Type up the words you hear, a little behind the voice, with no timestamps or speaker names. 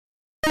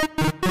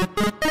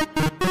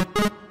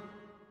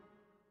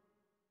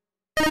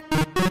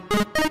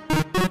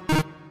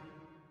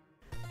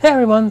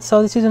everyone,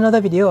 so this is another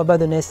video about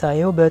the NES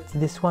I/O, but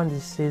this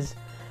is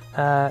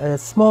a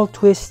small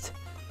twist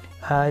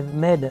I've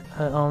made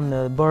on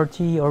the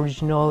Borti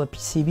original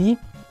PCB.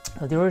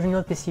 The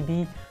original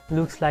PCB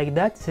looks like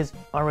that. There's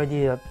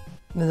already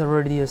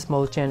a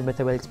small change, but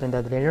I will explain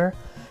that later.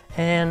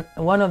 And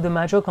one of the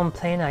major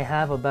complaints I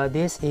have about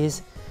this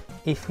is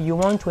if you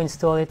want to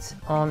install it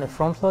on a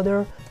front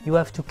loader, you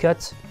have to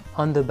cut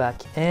on the back.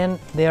 And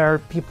there are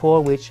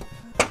people which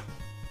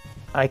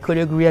I could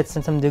agree at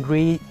some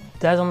degree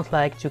doesn't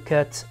like to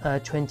cut a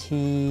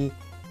 20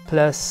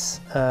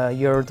 plus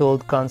years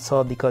old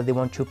console because they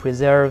want to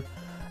preserve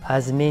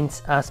as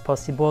mint as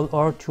possible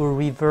or to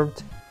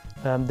revert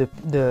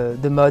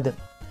the mod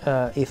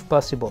if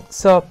possible.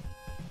 So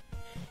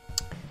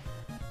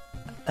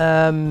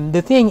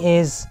the thing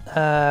is,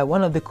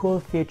 one of the cool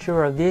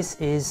features of this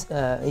is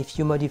if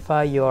you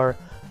modify your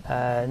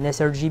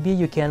NESRGB,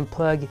 you can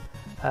plug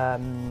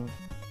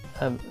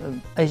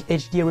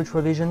HD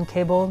retrovision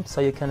cable,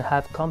 so you can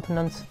have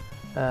components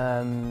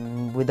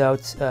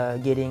without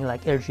getting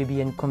like RGB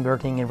and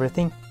converting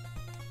everything.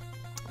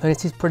 And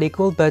this is pretty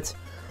cool, but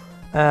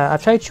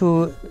I've tried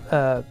to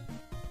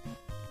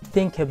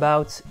think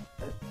about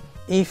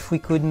if we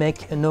could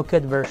make a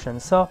NOCUT version.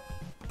 So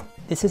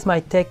this is my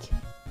take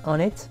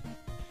on it.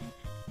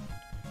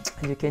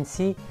 As you can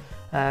see,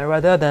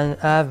 rather than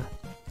have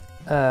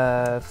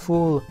a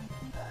full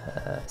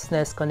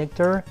SNES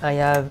connector, I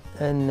have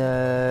a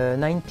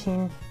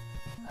 9-pin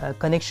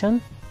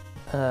connection.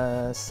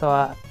 So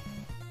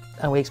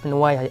I will explain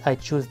why I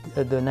choose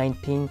the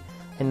 9-pin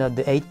and not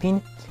the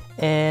 8-pin.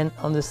 And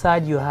on the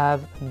side you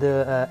have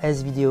the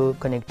S-video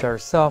connector.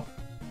 So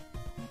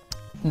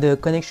the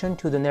connection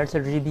to the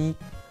NESRGB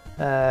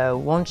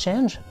won't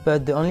change,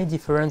 but the only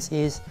difference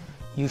is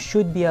you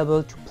should be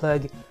able to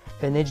plug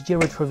an HD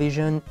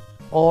retrovision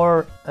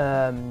or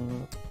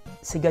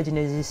Sega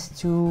Genesis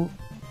 2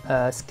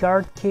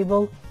 SCART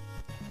cable.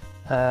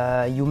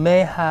 You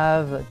may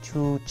have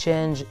to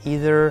change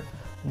either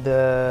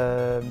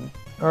the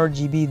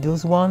RGB,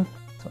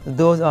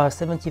 those are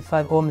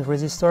 75 ohm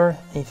resistor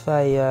if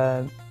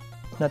I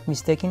not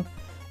mistaken,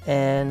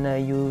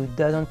 and you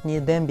don't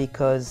need them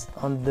because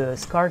on the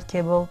SCART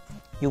cable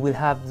you will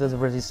have those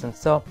resistance.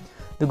 So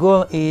the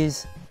goal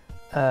is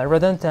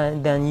rather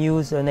than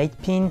use an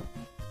 8-pin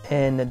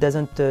and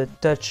doesn't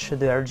touch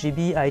the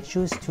RGB, I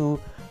choose to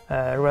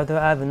rather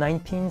have a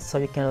 9-pin, so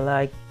you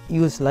can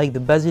use like the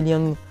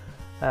Basilian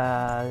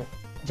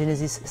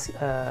Genesis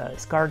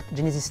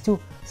Genesis 2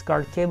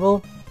 SCART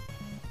cable,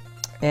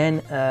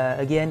 and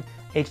again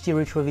HD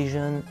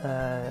retrovision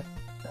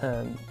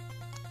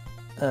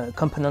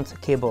component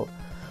cable.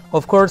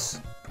 Of course,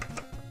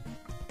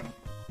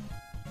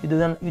 you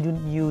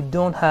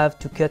don't have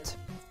to cut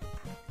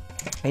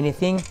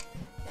anything,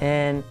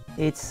 and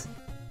it's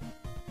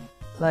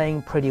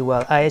lying pretty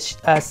well. I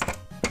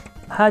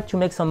had to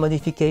make some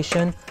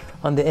modification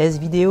on the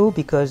S-video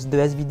because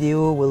the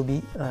S-video will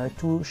be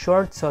too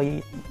short,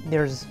 so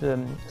there's a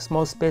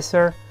small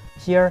spacer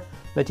here,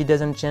 but it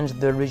doesn't change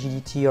the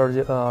rigidity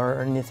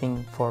or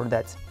anything for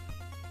that.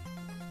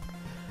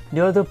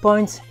 The other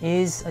point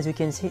is, as you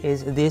can see,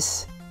 is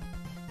this.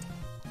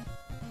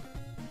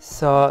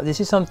 So this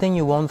is something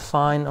you won't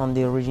find on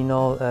the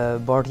original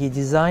Borti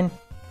design,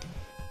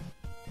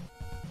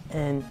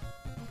 and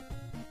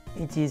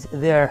it is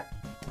there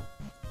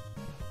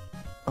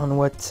on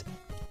what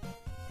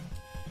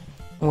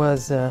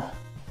was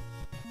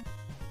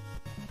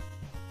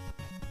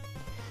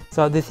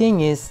so the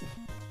thing is,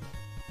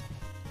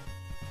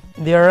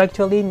 there are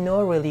actually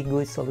no really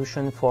good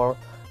solution for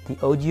the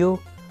audio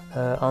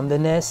on the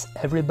NES.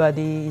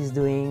 Everybody is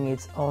doing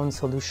its own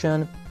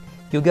solution.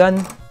 You got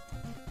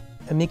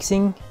a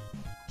mixing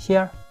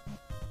here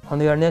on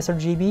the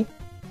NESRGB,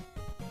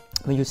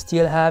 but you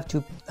still have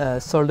to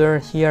solder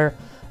here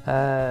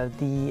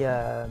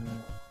the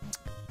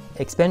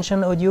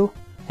expansion audio,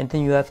 and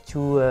then you have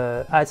to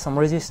add some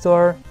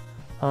resistor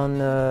on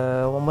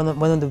one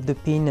of the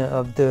pin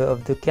of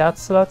the card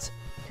slot.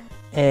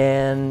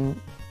 And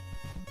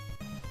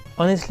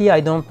honestly,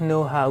 I don't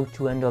know how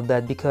to handle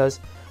that because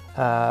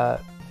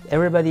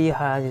everybody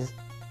has his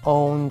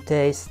own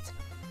taste.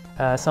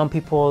 Some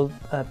people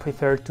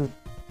prefer to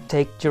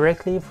take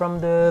directly from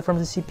the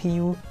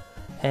CPU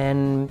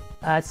and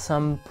add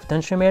some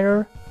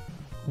potentiometer.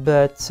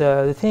 But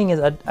the thing is,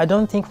 I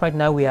don't think right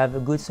now we have a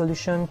good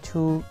solution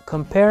to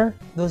compare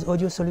those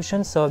audio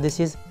solutions. So this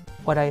is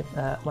what I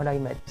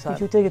made. So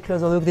if you take a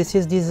closer look, this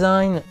is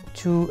designed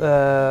to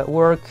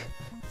work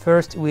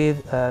first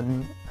with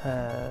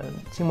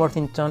Tim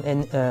Worthington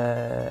and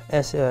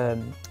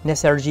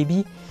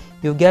NESRGB.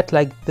 You get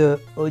like the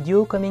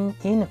audio coming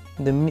in,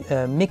 the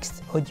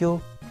mixed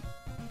audio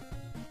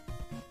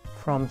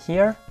from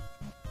here.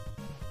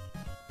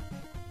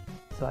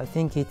 So I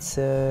think it's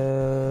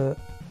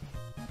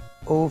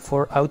O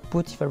for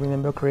output, if I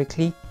remember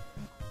correctly.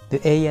 The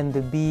A and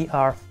the B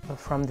are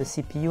from the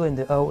CPU, and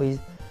the O is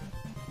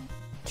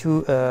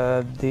to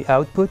the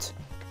output.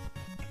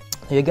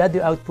 You got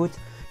the output,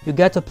 you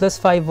got a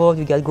 +5 volt,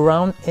 you got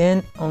ground,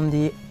 and on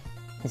the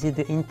This is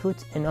the input,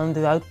 and on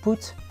the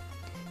output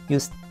you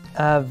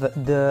have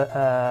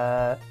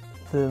the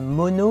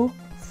mono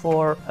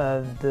for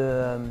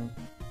the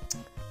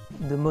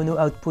mono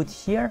output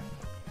here,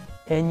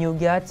 and you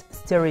got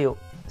stereo.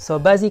 So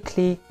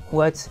basically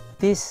what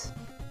this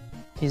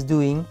is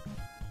doing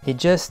is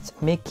just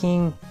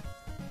taking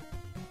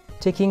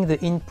the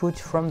input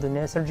from the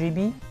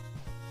NESRGB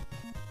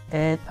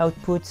and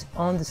output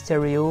on the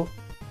stereo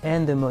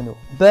and the mono.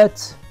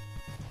 But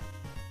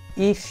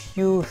if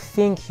you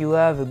think you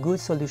have a good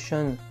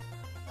solution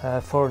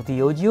for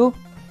the audio,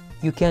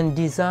 you can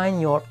design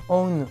your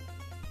own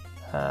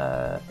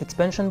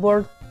expansion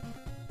board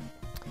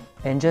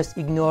and just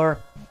ignore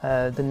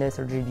the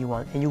NESRGB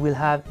one, and you will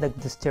have like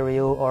the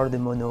stereo or the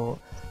mono.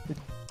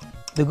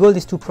 The goal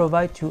is to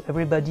provide to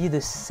everybody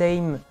the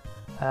same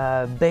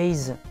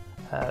base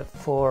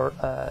for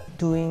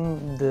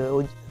doing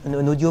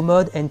an audio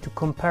mode, and to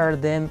compare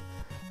them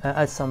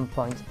at some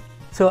point.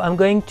 So I'm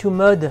going to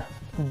mod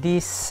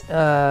this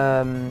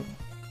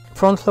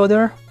front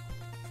loader.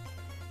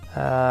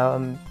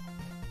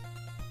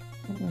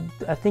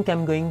 I think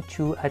I'm going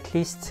to at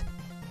least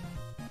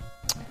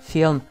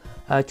film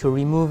to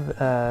remove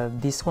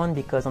this one,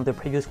 because on the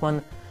previous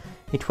one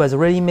it was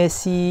really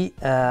messy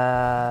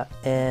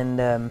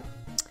and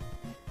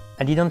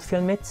I didn't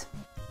film it.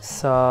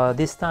 So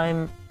this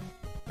time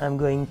I'm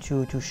going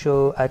to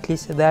show at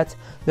least that.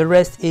 The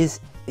rest is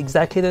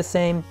exactly the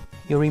same.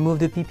 You remove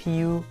the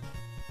PPU,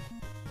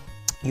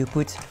 you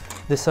put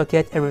the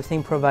socket,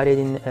 everything provided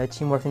in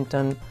Team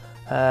Worthington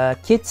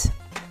kit,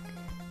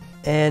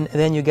 and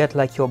then you get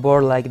like your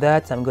board like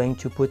that. I'm going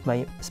to put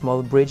my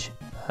small bridge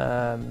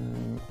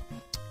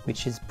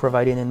which is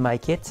provided in my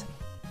kit,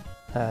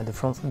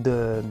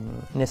 the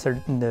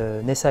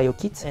NES I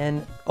kit,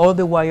 and all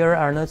the wires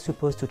are not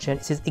supposed to change.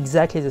 This is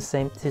exactly the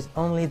same. This is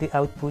only the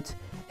output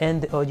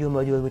and the audio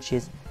module which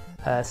is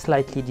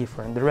slightly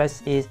different. The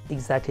rest is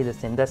exactly the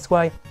same. That's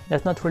why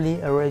that's not really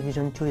a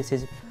revision 2. This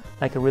is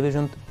like a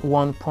revision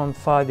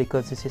 1.5,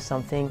 because this is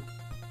something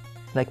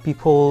like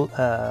people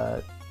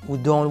who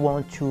don't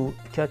want to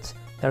cut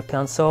their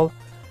console,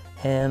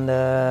 and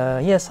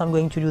yes, I'm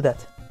going to do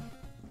that.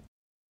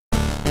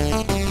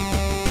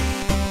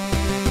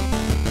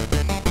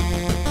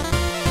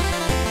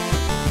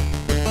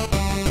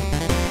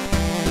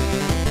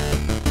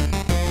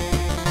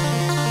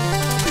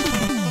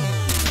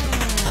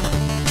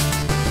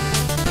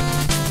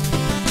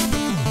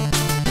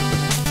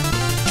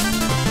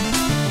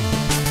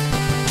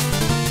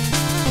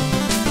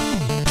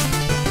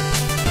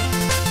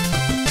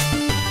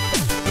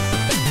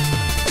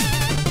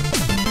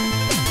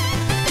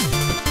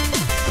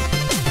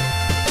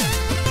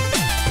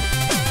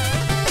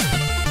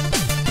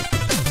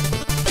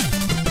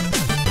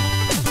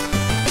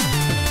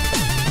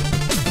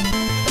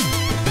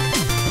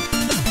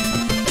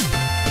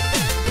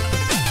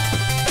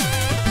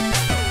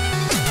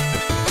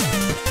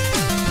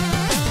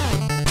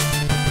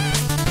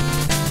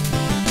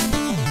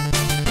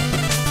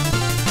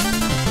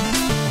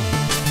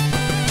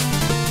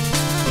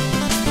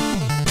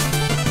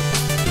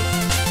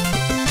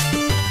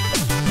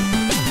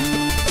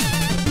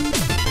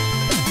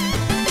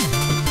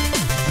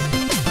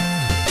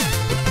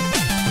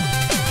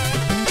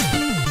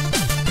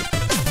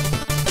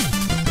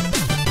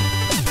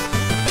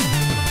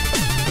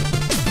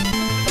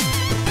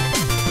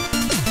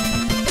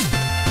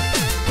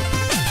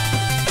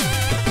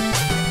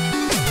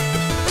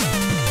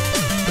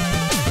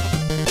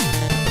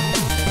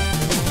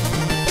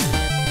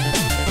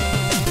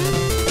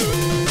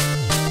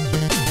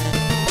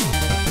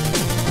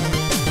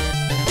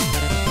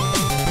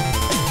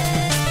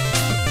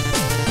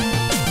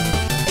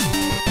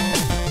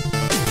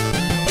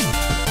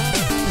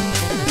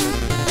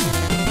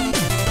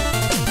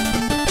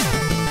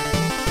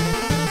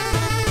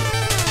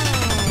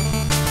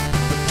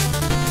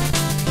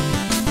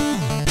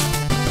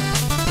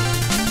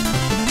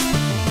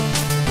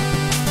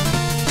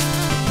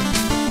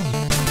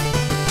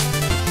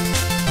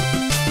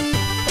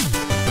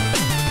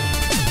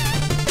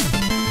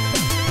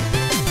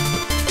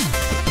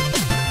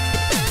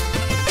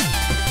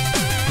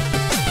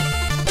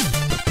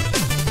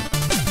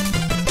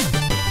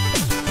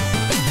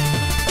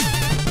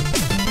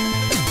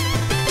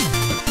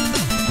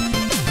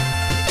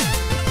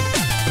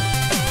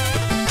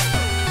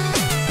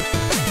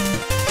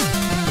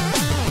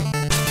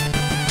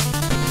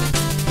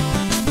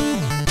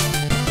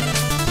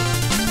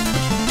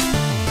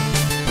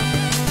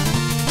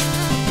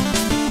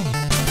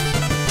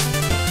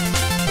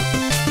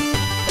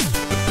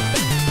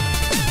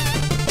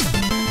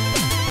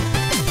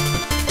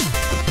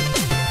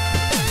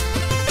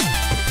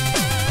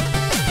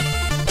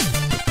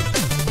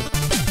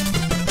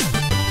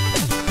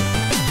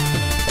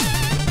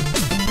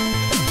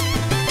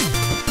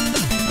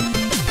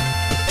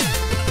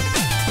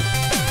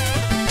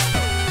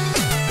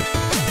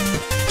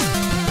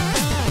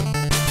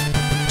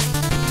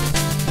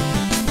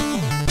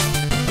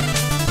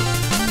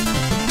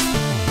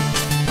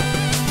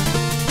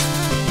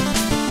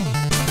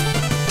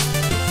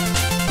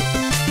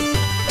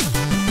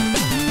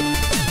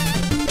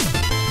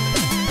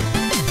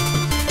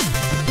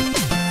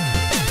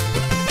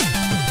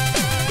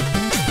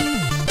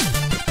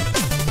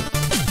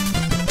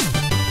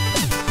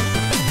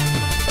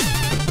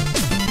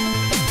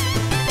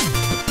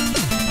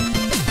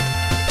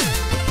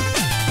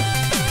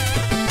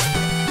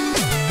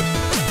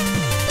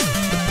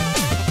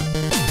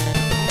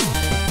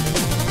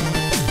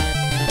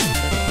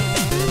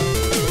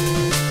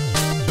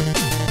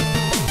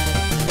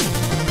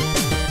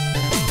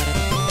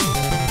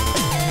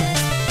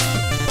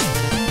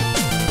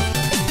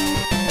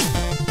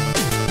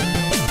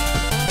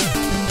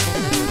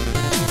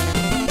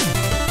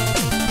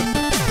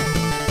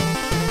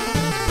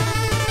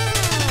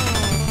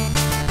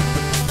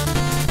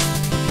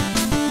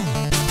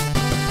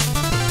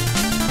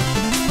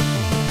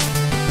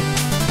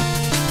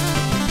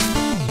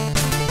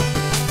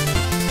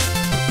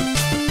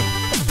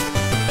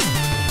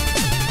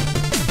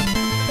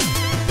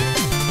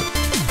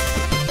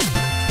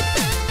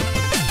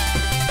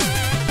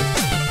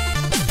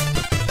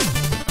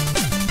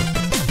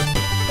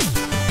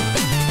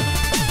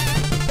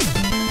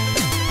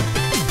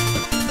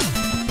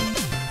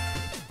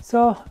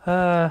 So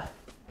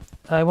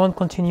I won't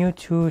continue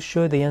to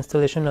show the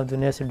installation of the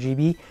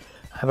NESRGB.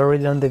 I've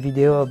already done the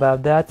video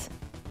about that.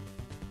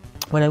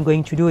 What I'm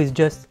going to do is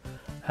just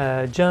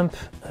jump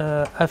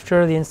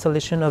after the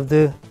installation of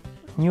the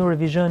new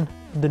revision,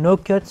 the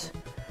NOCUT,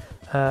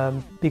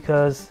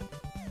 because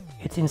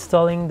it's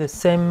installing the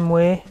same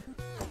way,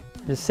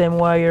 the same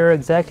wire,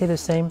 exactly the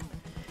same.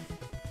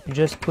 You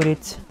just put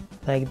it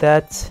like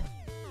that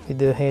with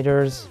the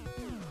headers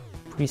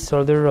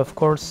pre-soldered, of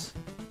course.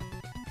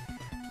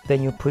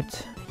 Then you put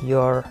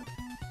your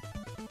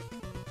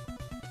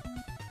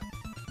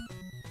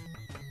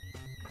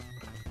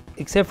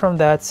except from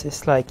that,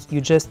 it's like you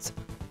just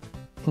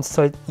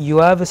install it. You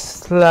have a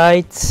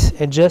slight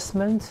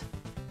adjustment,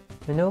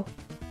 you know,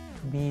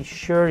 to be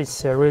sure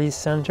it's really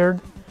centered,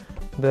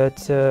 but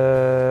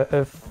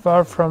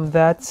far from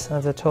that,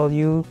 as I told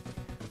you,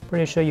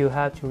 pretty sure you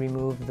have to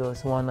remove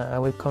those one. I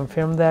will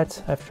confirm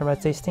that after my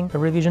testing. A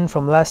revision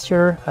from last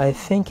year, I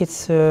think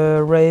it's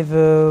Rave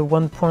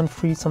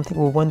 1.3 something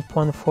or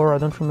 1.4, I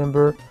don't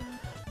remember,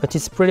 but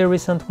it's pretty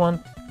recent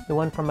one. The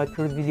one from my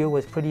previous video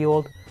was pretty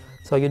old,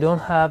 so you don't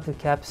have the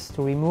caps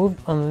to remove.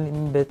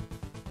 But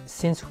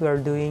since we are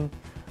doing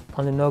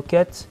on the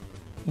NOCUT,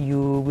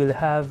 you will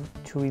have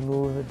to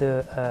remove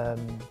the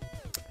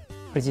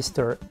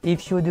resistor.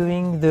 If you're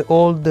doing the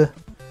old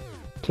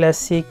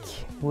classic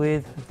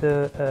with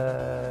the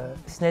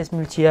SNES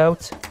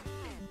multi-out,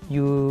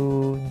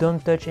 you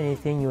don't touch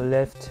anything, you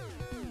left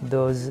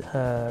those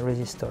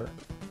resistor.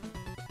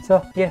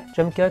 So yeah,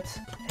 jump cut,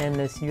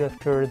 and see you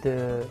after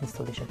the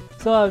installation.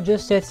 So I've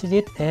just tested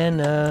it,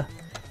 and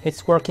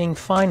it's working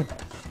fine,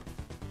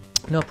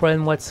 no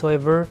problem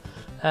whatsoever.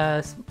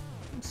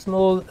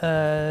 Small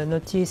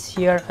notice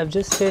here, I've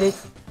just set it,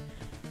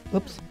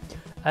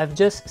 I've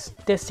just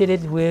tested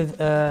it with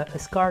a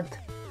SCART,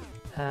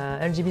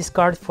 RGB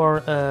SCART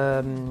for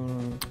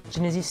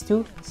Genesis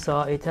 2,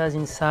 so it has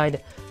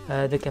inside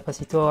the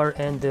capacitor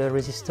and the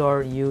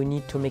resistor you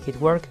need to make it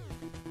work.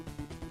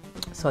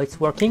 So it's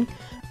working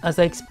as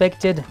I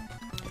expected.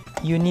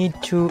 You need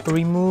to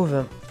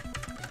remove,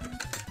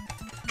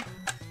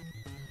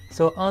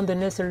 so on the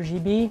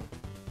NESRGB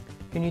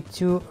you need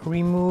to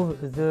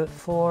remove the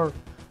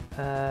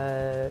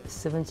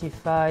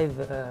 475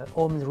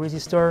 ohms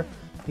resistor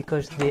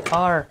because they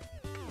are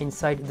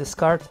inside the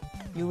SCART.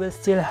 You will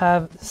still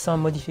have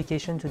some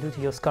modification to do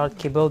to your SCART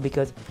cable,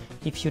 because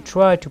if you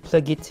try to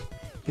plug it,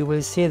 you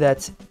will see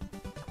that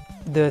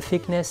the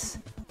thickness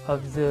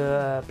of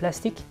the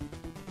plastic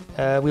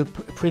will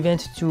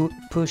prevent to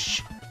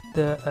push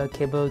the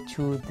cable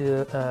to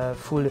the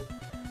full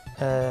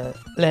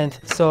length.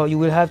 So you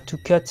will have to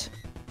cut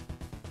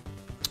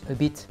a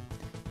bit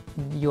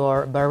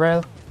your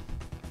barrel,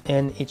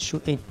 and it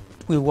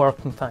will work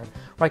fine.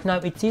 Right now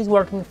it is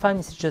working fine,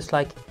 it's just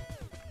like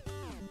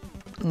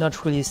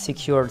not really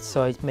secured,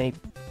 so it may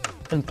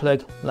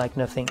unplug like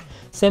nothing.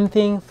 Same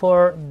thing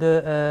for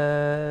the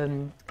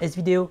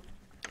S-Video.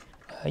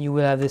 You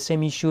will have the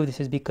same issue. This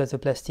is because the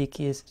plastic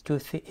is too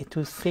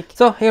thick.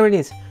 So here it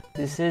is.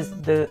 This is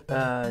the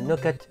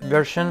NOCUT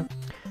version.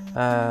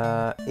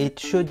 It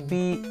should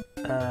be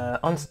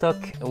on stock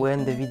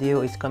when the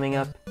video is coming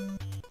up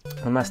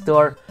on my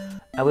store.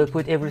 I will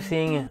put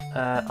everything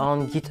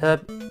on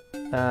GitHub,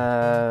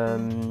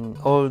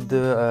 all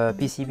the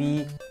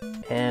PCB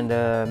and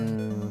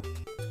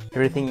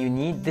everything you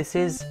need. This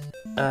is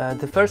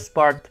the first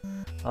part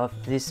of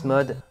this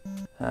mod,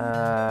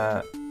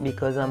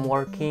 because I'm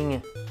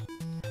working,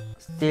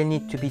 still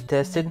need to be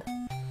tested,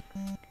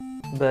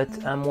 but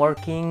I'm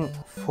working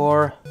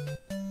for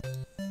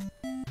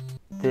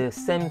the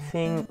same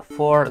thing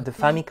for the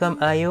Famicom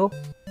I/O,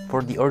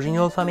 for the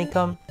original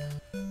Famicom.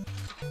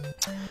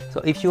 So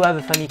if you have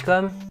a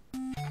Famicom,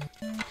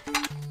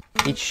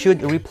 it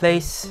should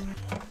replace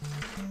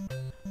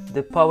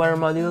the power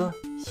module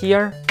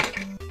here,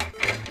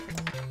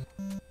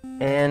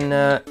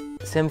 and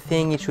same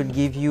thing, it should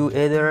give you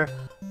either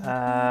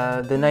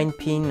the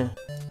 9-pin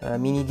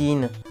mini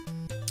DIN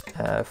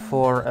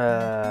for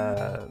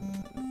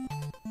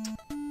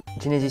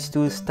Genesis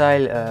 2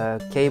 style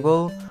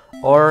cable,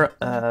 or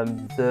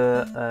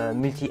the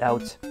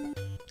multi-out,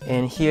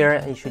 and here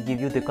it should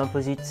give you the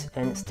composite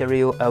and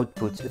stereo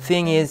output. The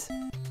thing is,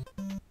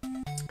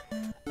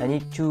 I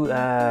need to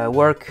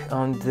work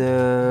on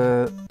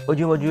the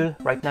audio module.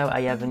 Right now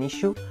I have an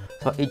issue,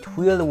 so it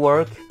will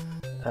work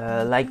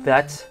like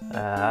that,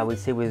 I would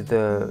say with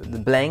the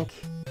blank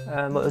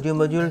audio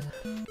module,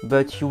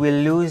 but you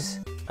will lose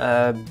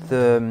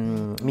the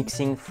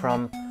mixing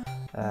from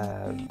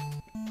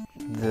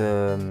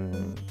the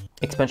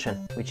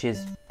expansion, which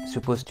is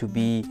supposed to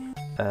be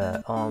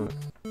on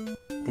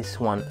this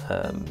one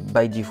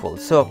by default.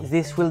 So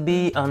this will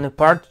be on a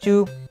part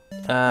 2.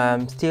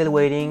 Still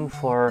waiting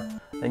for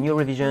a new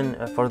revision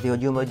for the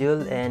audio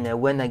module, and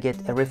when I get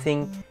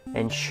everything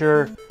and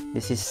sure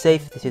this is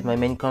safe, this is my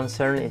main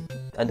concern.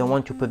 I don't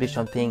want to publish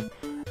something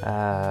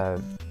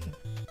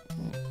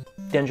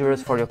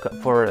dangerous for your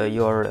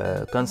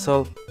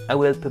console. I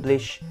will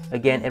publish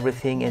again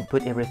everything and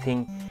put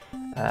everything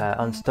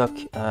on stock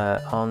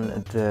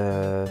on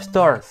the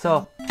store.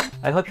 So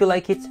I hope you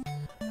like it.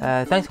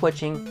 Thanks for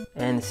watching,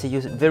 and see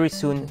you very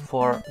soon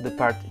for the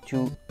part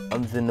 2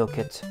 of the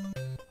NOCUT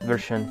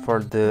version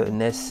for the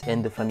NES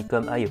and the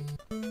Famicom IO.